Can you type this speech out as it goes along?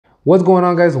What's going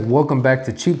on, guys? Welcome back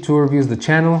to Cheap Tool Reviews, the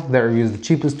channel that reviews the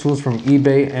cheapest tools from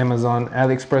eBay, Amazon,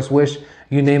 AliExpress, Wish,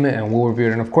 you name it, and we'll review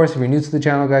it. And of course, if you're new to the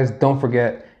channel, guys, don't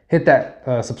forget, hit that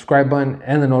subscribe button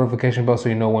and the notification bell so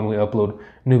you know when we upload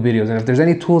new videos. And if there's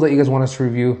any tools that you guys want us to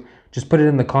review, just put it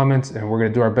in the comments and we're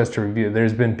gonna do our best to review it.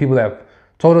 There's been people that have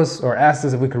told us or asked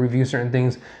us if we could review certain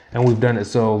things, and we've done it.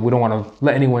 So we don't wanna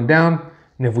let anyone down.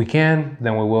 And if we can,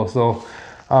 then we will. So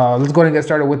let's go ahead and get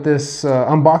started with this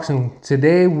unboxing.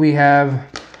 Today we have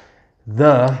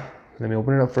let me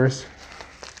open it up first.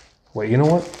 Wait, you know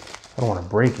what? I don't want to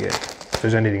break it if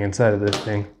there's anything inside of this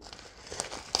thing.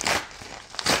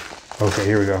 Okay,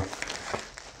 here we go.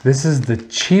 This is the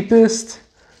cheapest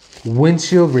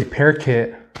windshield repair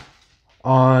kit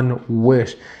on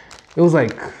Wish. It was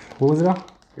like, what was it all?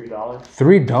 $3.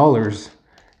 $3.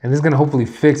 And this is gonna hopefully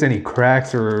fix any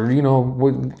cracks or, you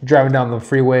know, driving down the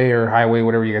freeway or highway,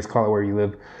 whatever you guys call it where you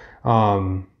live.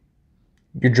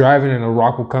 You're driving and a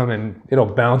rock will come and it'll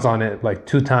bounce on it like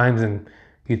 2 times and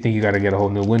you think you gotta get a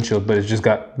whole new windshield, but it's just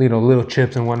got, you know, little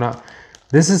chips and whatnot.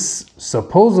 This is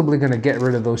supposedly gonna get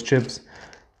rid of those chips.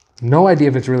 No idea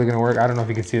if it's really gonna work. I don't know if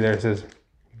you can see there, it says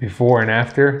before and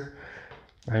after.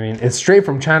 I mean, it's straight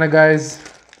from China, guys.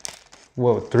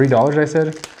 Whoa, $3 I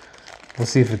said?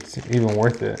 Let's see if it's even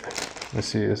worth it. Let's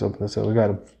see, let's open this up. We got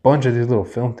a bunch of these little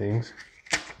film things.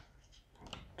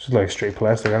 Just like straight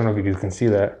plastic. I don't know if you can see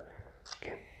that.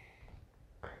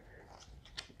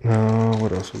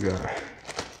 What else we got?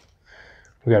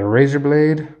 We got a razor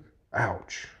blade.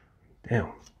 Ouch.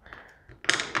 Damn.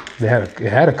 It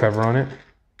had a cover on it.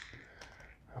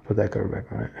 I'll put that cover back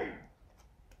on it.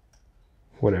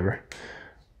 Whatever.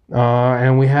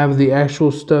 And we have the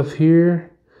actual stuff here.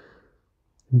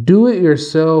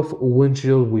 Do-it-yourself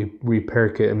windshield repair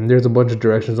kit. And there's a bunch of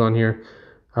directions on here.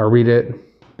 I'll read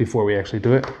it before we actually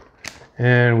do it.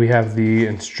 And we have the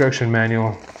instruction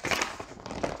manual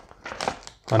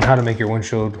on how to make your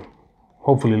windshield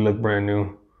hopefully look brand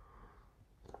new.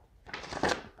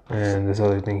 And this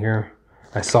other thing here,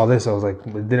 I saw this, I was like,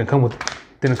 it didn't come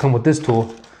with this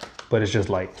tool, but it's just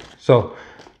light. So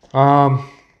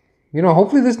you know,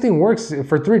 hopefully this thing works.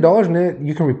 For $3 in it,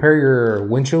 you can repair your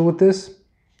windshield with this.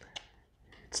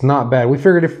 It's not bad. We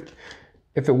figured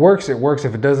if it works, it works.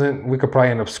 If it doesn't, we could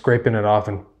probably end up scraping it off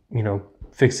and, you know,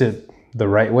 fix it the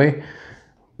right way.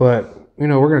 But, you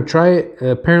know, we're gonna try it.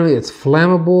 Apparently it's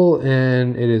flammable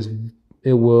and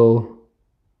it will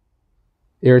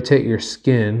irritate your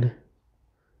skin.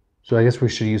 So I guess we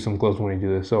should use some gloves when we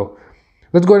do this. So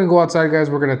let's go ahead and go outside, guys.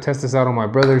 We're gonna test this out on my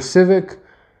brother's Civic.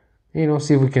 You know,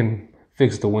 see if we can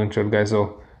fix the windshield, guys.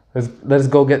 So let's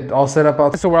go get all set up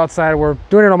out. So we're outside. We're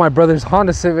doing it on my brother's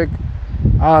Honda Civic.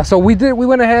 So we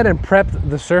went ahead and prepped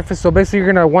the surface. So basically,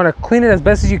 you're gonna want to clean it as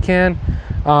best as you can.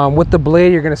 With the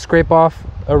blade, you're gonna scrape off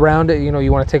around it. You know,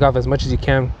 you want to take off as much as you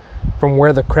can from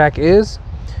where the crack is.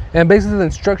 And basically, the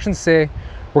instructions say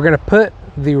we're gonna put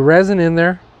the resin in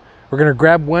there. We're gonna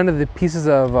grab one of the pieces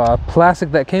of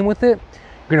plastic that came with it.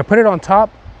 You're gonna put it on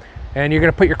top, and you're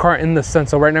gonna put your car in the sun.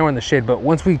 So right now we're in the shade, but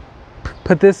once we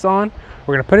put this on,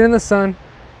 we're gonna put it in the sun,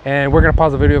 and we're gonna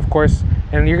pause the video, of course,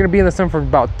 and you're gonna be in the sun for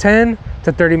about 10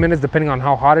 to 30 minutes depending on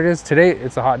how hot it is. Today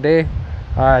it's a hot day.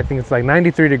 I think it's like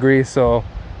 93 degrees, so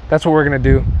that's what we're gonna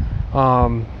do.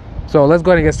 So let's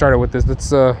go ahead and get started with this.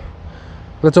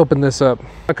 Let's open this up.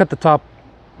 I cut the top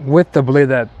with the blade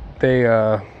that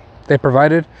they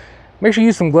provided. Make sure you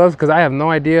use some gloves because I have no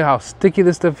idea how sticky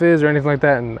this stuff is or anything like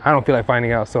that, and I don't feel like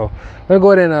finding out. So let's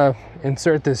go ahead and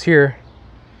insert this here.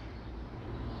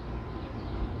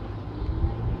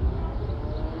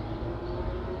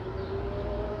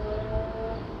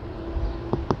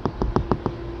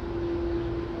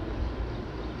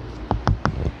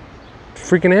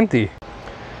 Freaking empty.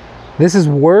 This is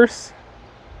worse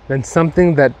than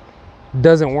something that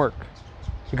doesn't work,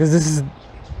 because this is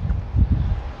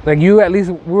like we were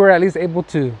at least able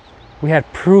to, we had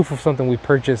proof of something we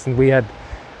purchased and we had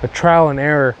a trial and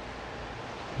error.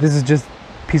 This is just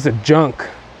a piece of junk,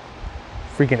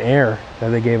 freaking air that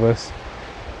they gave us.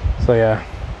 So yeah,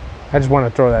 I just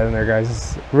want to throw that in there, guys.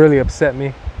 It's really upset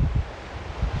me.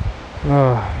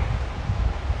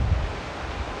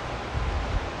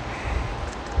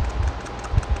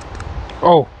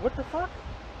 Oh, what the fuck?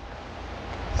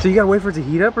 So you gotta wait for it to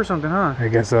heat up or something, huh? I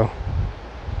guess so.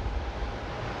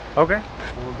 Okay,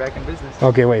 well, we're back in business.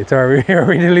 Okay, wait, so are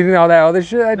we deleting all that other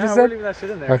shit I just said? We're leaving that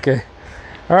shit in there. Okay.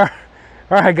 All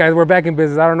right, guys, we're back in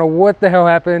business. I don't know what the hell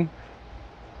happened.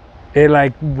 It,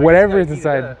 like, whatever is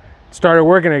inside started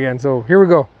working again. So here we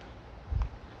go.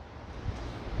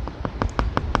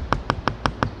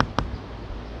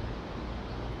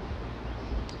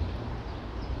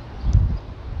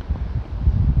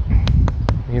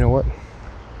 You know what?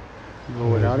 Go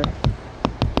without it.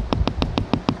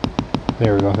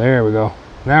 There we go. There we go.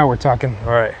 Now we're talking.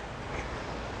 All right.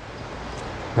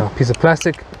 Now, piece of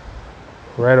plastic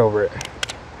right over it.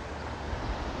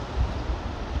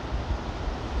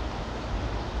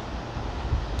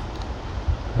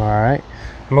 All right.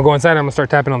 I'm gonna go inside. I'm gonna start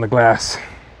tapping on the glass.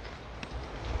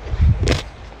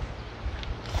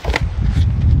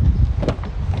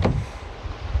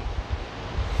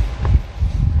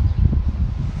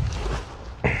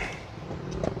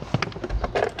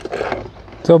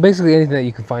 So basically anything that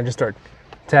you can find, just start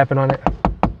tapping on it.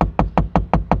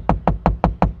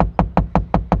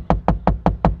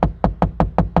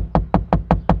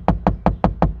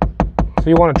 So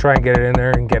you want to try and get it in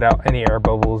there and get out any air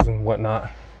bubbles and whatnot.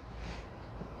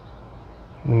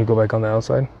 Let me go back on the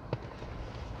outside.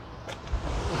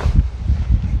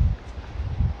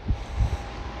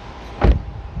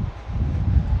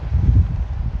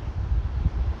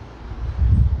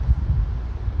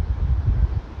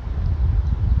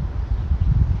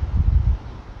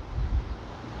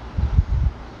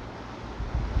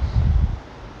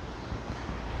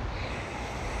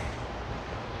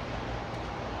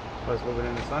 Let's move it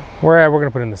in the sun. We're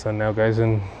gonna put it in the sun now, guys,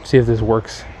 and see if this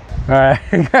works. All right,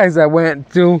 guys, I went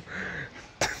too.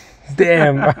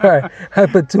 Damn, all right. I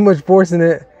put too much force in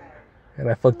it, and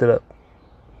I fucked it up.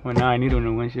 Well, now I need a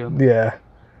new windshield. Yeah.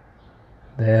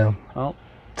 Damn. Oh.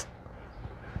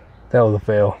 That was a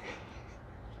fail.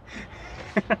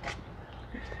 You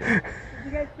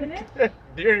guys finished?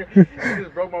 Dude, you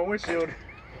just broke my windshield.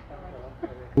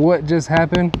 What just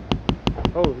happened?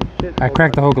 Holy shit. I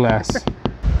cracked the whole glass.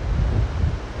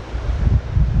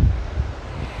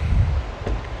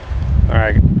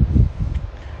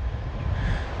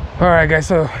 All right, guys,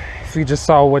 so if you just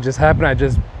saw what just happened, I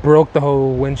just broke the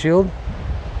whole windshield.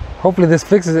 Hopefully this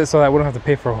fixes it so that we don't have to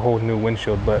pay for a whole new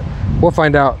windshield, but we'll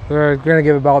find out. We're gonna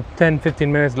give about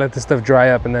 10-15 minutes, let this stuff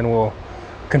dry up, and then we'll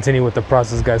continue with the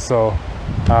process, guys. So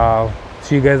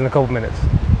see you guys in a couple minutes.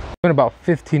 It's been about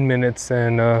 15 minutes,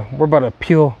 and we're about to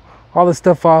peel all this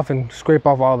stuff off and scrape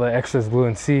off all the excess glue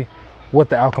and see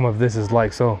what the outcome of this is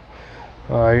like. So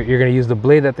you're gonna use the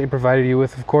blade that they provided you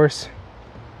with, of course.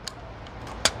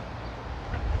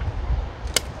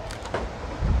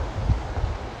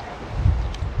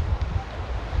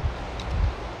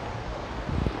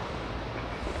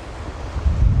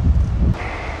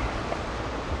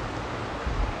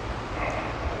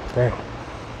 Dang,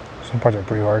 some parts are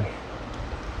pretty hard.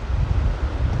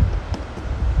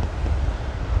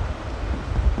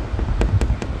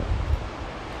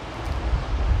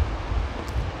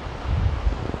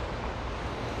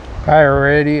 I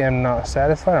already am not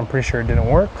satisfied. I'm pretty sure it didn't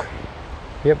work.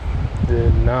 Yep,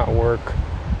 did not work.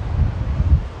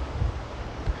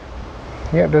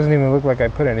 Yeah, it doesn't even look like I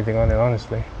put anything on it,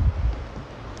 honestly.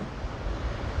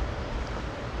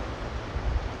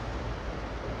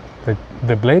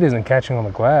 The blade isn't catching on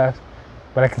the glass,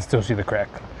 but I can still see the crack.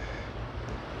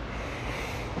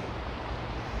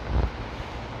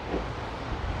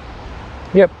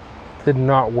 Yep, did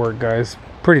not work, guys.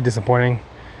 Pretty disappointing.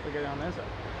 Look at it on the inside.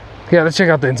 Yeah, let's check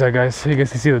out the inside, guys, so you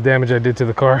guys can see the damage I did to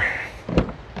the car.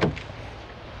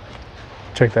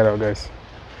 Check that out, guys.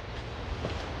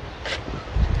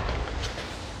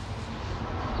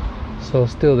 So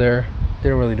still there,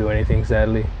 didn't really do anything,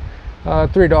 sadly.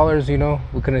 $3, you know,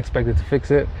 we couldn't expect it to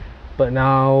fix it, but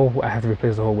now I have to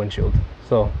replace the whole windshield.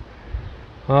 So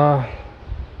I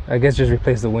guess just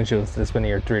replace the windshield instead of spending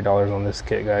your $3 on this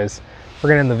kit, guys. We're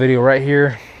gonna end the video right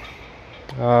here.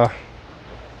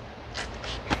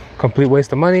 Complete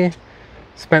waste of money.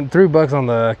 Spent $3 on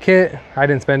the kit. I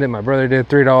didn't spend it, my brother did.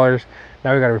 $3.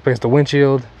 Now we gotta replace the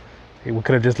windshield. We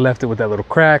could have just left it with that little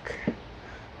crack.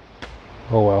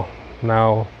 Oh well.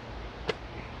 Now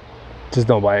just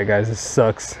don't buy it, guys. It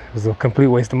sucks. It was a complete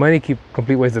waste of money,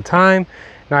 complete waste of time.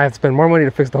 Now I have to spend more money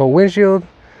to fix the whole windshield.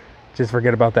 Just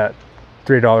forget about that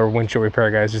 $3 windshield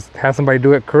repair, guys. Just have somebody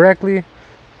do it correctly,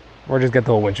 or just get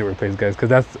the whole windshield replaced, guys, because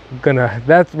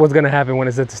that's what's gonna happen when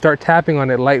it says to start tapping on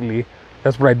it lightly.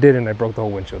 That's what I did, and I broke the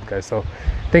whole windshield, guys. So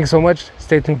thanks so much.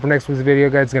 Stay tuned for next week's video,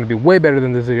 guys. It's gonna be way better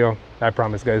than this video, I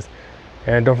promise, guys.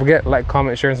 And don't forget, like,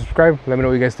 comment, share, and subscribe. Let me know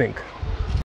what you guys think.